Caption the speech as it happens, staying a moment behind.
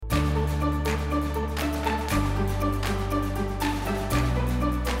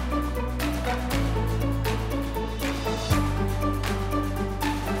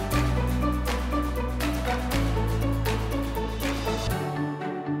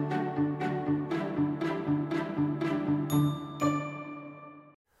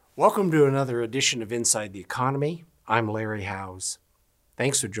Welcome to another edition of Inside the Economy. I'm Larry Howes.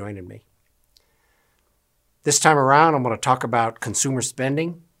 Thanks for joining me. This time around, I'm going to talk about consumer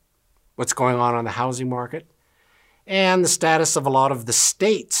spending, what's going on the housing market, and the status of a lot of the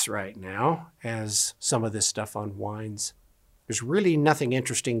states right now as some of this stuff unwinds. There's really nothing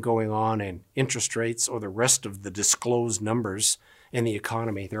interesting going on in interest rates or the rest of the disclosed numbers in the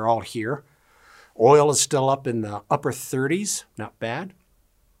economy. They're all here. Oil is still up in the upper 30s, not bad.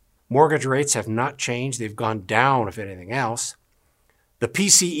 Mortgage rates have not changed. They've gone down, if anything else. The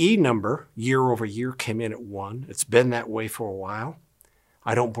PCE number year over year came in at 1. It's been that way for a while.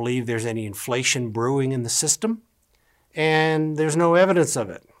 I don't believe there's any inflation brewing in the system, and there's no evidence of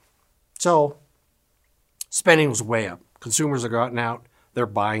it. So spending was way up. Consumers are going out. They're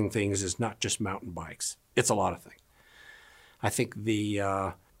buying things. It's not just mountain bikes. It's a lot of things. I think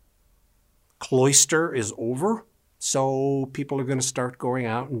the cloister is over. So people are going to start going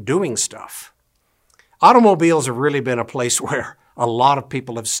out and doing stuff. Automobiles have really been a place where a lot of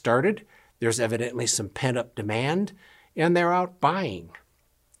people have started. There's evidently some pent-up demand, and they're out buying.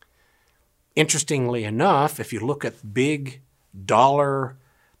 Interestingly enough, if you look at big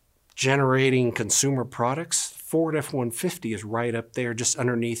dollar-generating consumer products, Ford F-150 is right up there just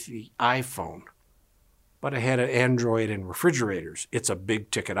underneath the iPhone, but ahead of Android and refrigerators. It's a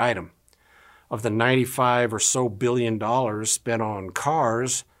big-ticket item. Of the $95 or so billion spent on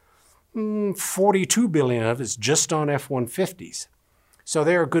cars, $42 billion of it is just on F-150s. So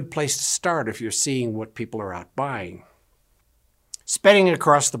they're a good place to start if you're seeing what people are out buying. Spending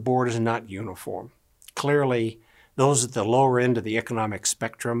across the board is not uniform. Clearly, those at the lower end of the economic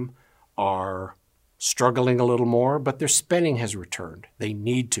spectrum are struggling a little more, but their spending has returned. They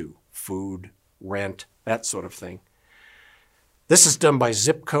need to. Food, rent, that sort of thing. This is done by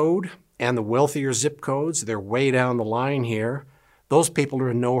zip code. And the wealthier zip codes, they're way down the line here. Those people are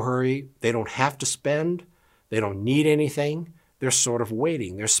in no hurry. They don't have to spend. They don't need anything. They're sort of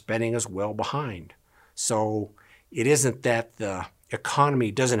waiting. Their spending is well behind. So it isn't that the economy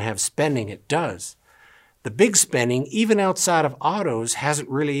doesn't have spending. It does. The big spending, even outside of autos, hasn't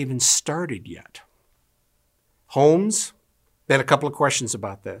really even started yet. Homes, they had a couple of questions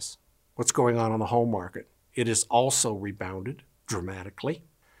about this. What's going on the home market? It has also rebounded dramatically.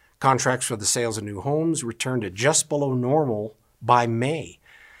 Contracts for the sales of new homes returned to just below normal by May,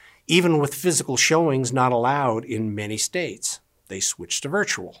 even with physical showings not allowed in many states. They switched to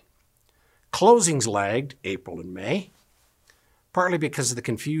virtual. Closings lagged April and May, partly because of the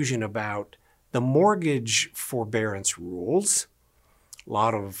confusion about the mortgage forbearance rules. A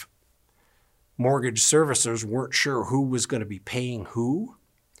lot of mortgage servicers weren't sure who was going to be paying who.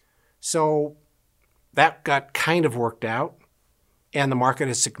 So that got kind of worked out. And the market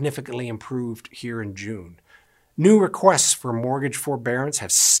has significantly improved here in June. New requests for mortgage forbearance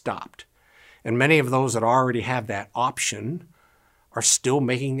have stopped, and many of those that already have that option are still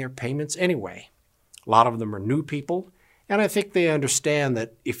making their payments anyway. A lot of them are new people, and I think they understand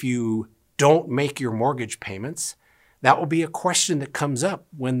that if you don't make your mortgage payments, that will be a question that comes up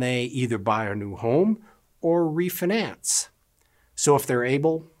when they either buy a new home or refinance. So if they're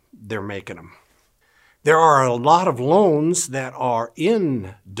able, they're making them. There are a lot of loans that are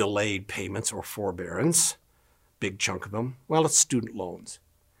in delayed payments or forbearance, big chunk of them. Well, it's student loans.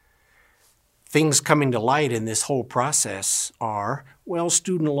 Things coming to light in this whole process are, well,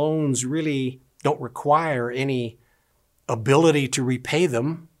 student loans really don't require any ability to repay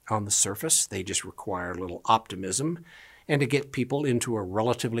them on the surface. They just require a little optimism and to get people into a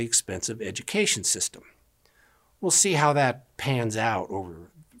relatively expensive education system. We'll see how that pans out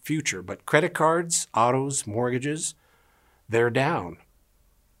over future, but credit cards, autos, mortgages, they're down.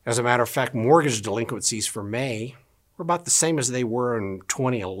 As a matter of fact, mortgage delinquencies for May were about the same as they were in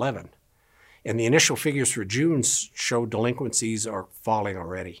 2011. And the initial figures for June show delinquencies are falling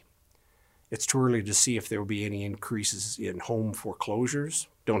already. It's too early to see if there will be any increases in home foreclosures.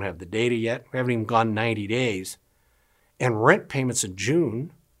 Don't have the data yet. We haven't even gone 90 days. And rent payments in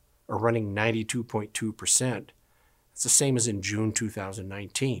June are running 92.2%. It's the same as in June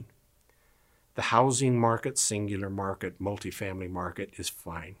 2019. The housing market, singular market, multifamily market is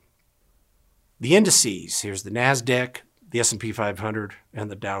fine. The indices, here's the NASDAQ, the S&P 500, and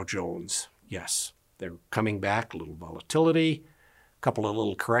the Dow Jones. Yes, they're coming back, a little volatility, a couple of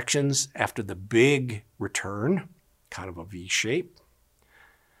little corrections after the big return, kind of a V shape.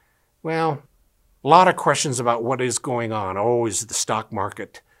 Well, a lot of questions about what is going on. Oh, is the stock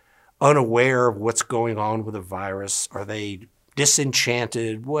market unaware of what's going on with the virus? Are they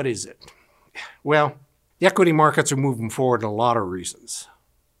disenchanted? What is it? Well, the equity markets are moving forward in a lot of reasons.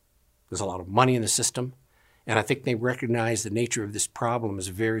 There's a lot of money in the system, And I think they recognize the nature of this problem is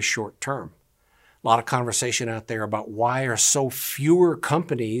very short term. A lot of conversation out there about why are so fewer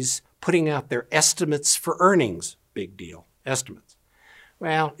companies putting out their estimates for earnings. Big deal, estimates.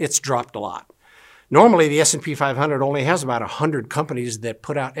 Well, it's dropped a lot. Normally, the S&P 500 only has about 100 companies that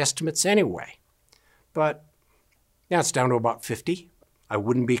put out estimates anyway. But now it's down to about 50. I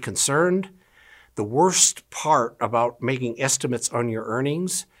wouldn't be concerned. The worst part about making estimates on your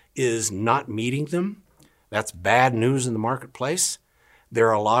earnings is not meeting them. That's bad news in the marketplace. There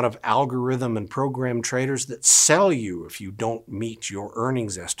are a lot of algorithm and program traders that sell you if you don't meet your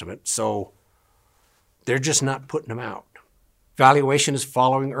earnings estimate, so they're just not putting them out. Valuation is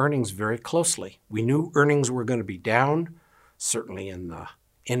following earnings very closely. We knew earnings were going to be down, certainly in the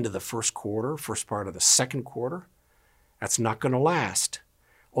end of the first quarter, first part of the second quarter. That's not going to last.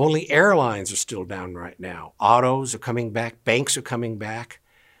 Only airlines are still down right now. Autos are coming back. Banks are coming back.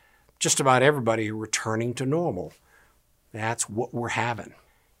 Just about everybody returning to normal. That's what we're having.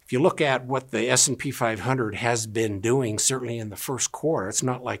 If you look at what the S&P 500 has been doing, certainly in the first quarter, it's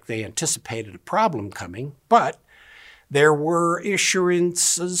not like they anticipated a problem coming, but there were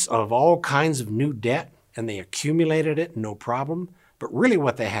issuances of all kinds of new debt, and they accumulated it, no problem. But really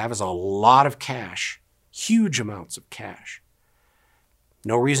what they have is a lot of cash, huge amounts of cash.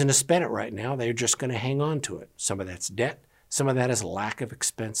 No reason to spend it right now. They're just going to hang on to it. Some of that's debt. Some of that is lack of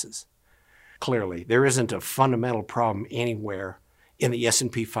expenses. Clearly, there isn't a fundamental problem anywhere in the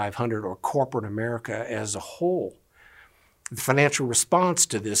S&P 500 or corporate America as a whole. The financial response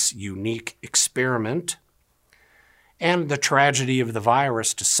to this unique experiment and the tragedy of the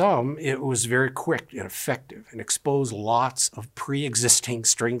virus to some, it was very quick and effective and exposed lots of pre-existing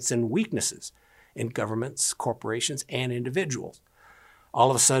strengths and weaknesses in governments, corporations, and individuals. All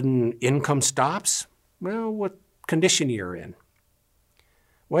of a sudden, income stops. Well, what condition you're in?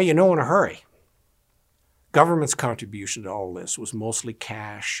 Well, you know in a hurry. Government's contribution to all this was mostly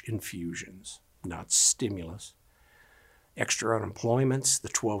cash infusions, not stimulus. Extra unemployments, the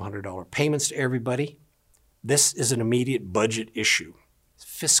 $1,200 payments to everybody. This is an immediate budget issue,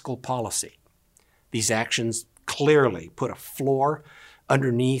 fiscal policy. These actions clearly put a floor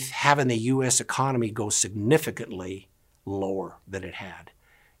underneath having the U.S. economy go significantly lower than it had.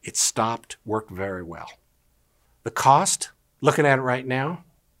 It stopped, worked very well. The cost, looking at it right now,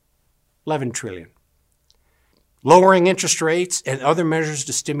 $11 trillion. Lowering interest rates and other measures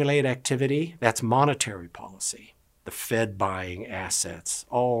to stimulate activity, that's monetary policy. The Fed buying assets,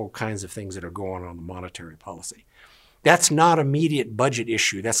 all kinds of things that are going on in monetary policy. That's not immediate budget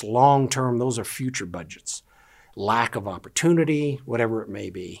issue. That's long-term. Those are future budgets. Lack of opportunity, whatever it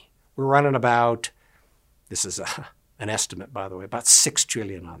may be. We're running about, this is an estimate, by the way, about $6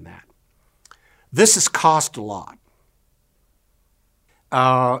 trillion on that. This has cost a lot.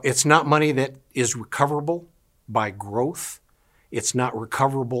 It's not money that is recoverable by growth. It's not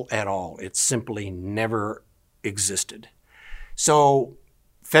recoverable at all. It's simply never existed. So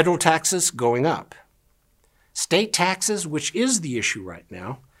federal taxes going up. State taxes, which is the issue right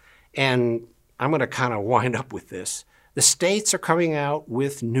now, and I'm going to kind of wind up with this. The states are coming out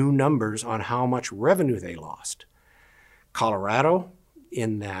with new numbers on how much revenue they lost. Colorado,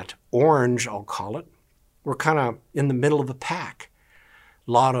 in that orange, I'll call it, we're kind of in the middle of the pack.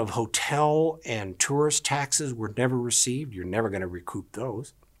 A lot of hotel and tourist taxes were never received. You're never going to recoup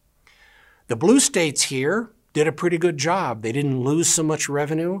those. The blue states here did a pretty good job. They didn't lose so much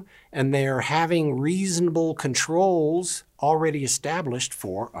revenue, and they're having reasonable controls already established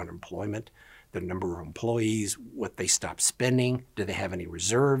for unemployment, the number of employees, what they stop spending, do they have any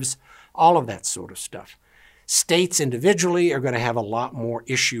reserves, all of that sort of stuff. States individually are going to have a lot more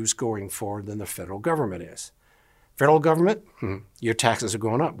issues going forward than the federal government is. Federal government, your taxes are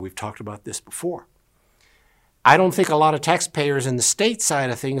going up. We've talked about this before. I don't think a lot of taxpayers in the state side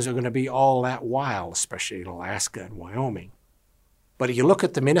of things are going to be all that wild, especially in Alaska and Wyoming. But if you look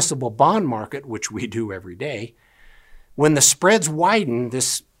at the municipal bond market, which we do every day, when the spreads widen, to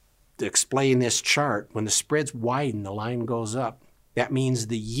explain this chart, when the spreads widen, the line goes up. That means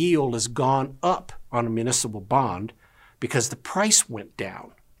the yield has gone up on a municipal bond because the price went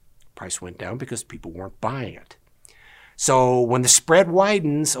down. Price went down because people weren't buying it. So when the spread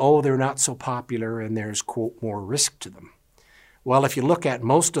widens, they're not so popular and there's, quote, more risk to them. Well, if you look at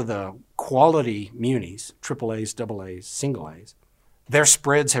most of the quality munis, AAAs, AAs, single A's, their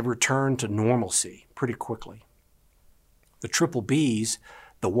spreads have returned to normalcy pretty quickly. The triple Bs,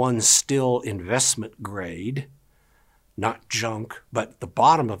 the ones still investment grade, not junk, but the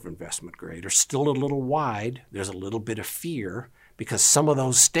bottom of investment grade, are still a little wide. There's a little bit of fear because some of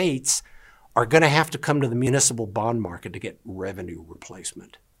those states are going to have to come to the municipal bond market to get revenue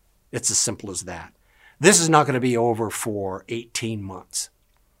replacement. It's as simple as that. This is not going to be over for 18 months.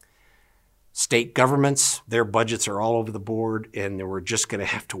 State governments, their budgets are all over the board, and we're just going to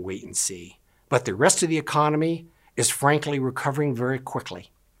have to wait and see. But the rest of the economy is frankly recovering very quickly.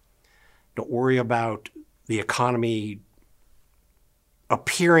 Don't worry about the economy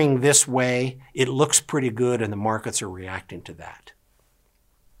appearing this way. It looks pretty good, and the markets are reacting to that.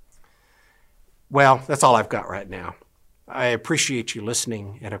 Well, that's all I've got right now. I appreciate you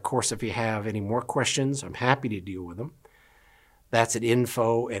listening, and of course, if you have any more questions, I'm happy to deal with them. That's at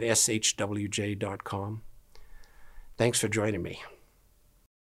info@shwj.com. Thanks for joining me.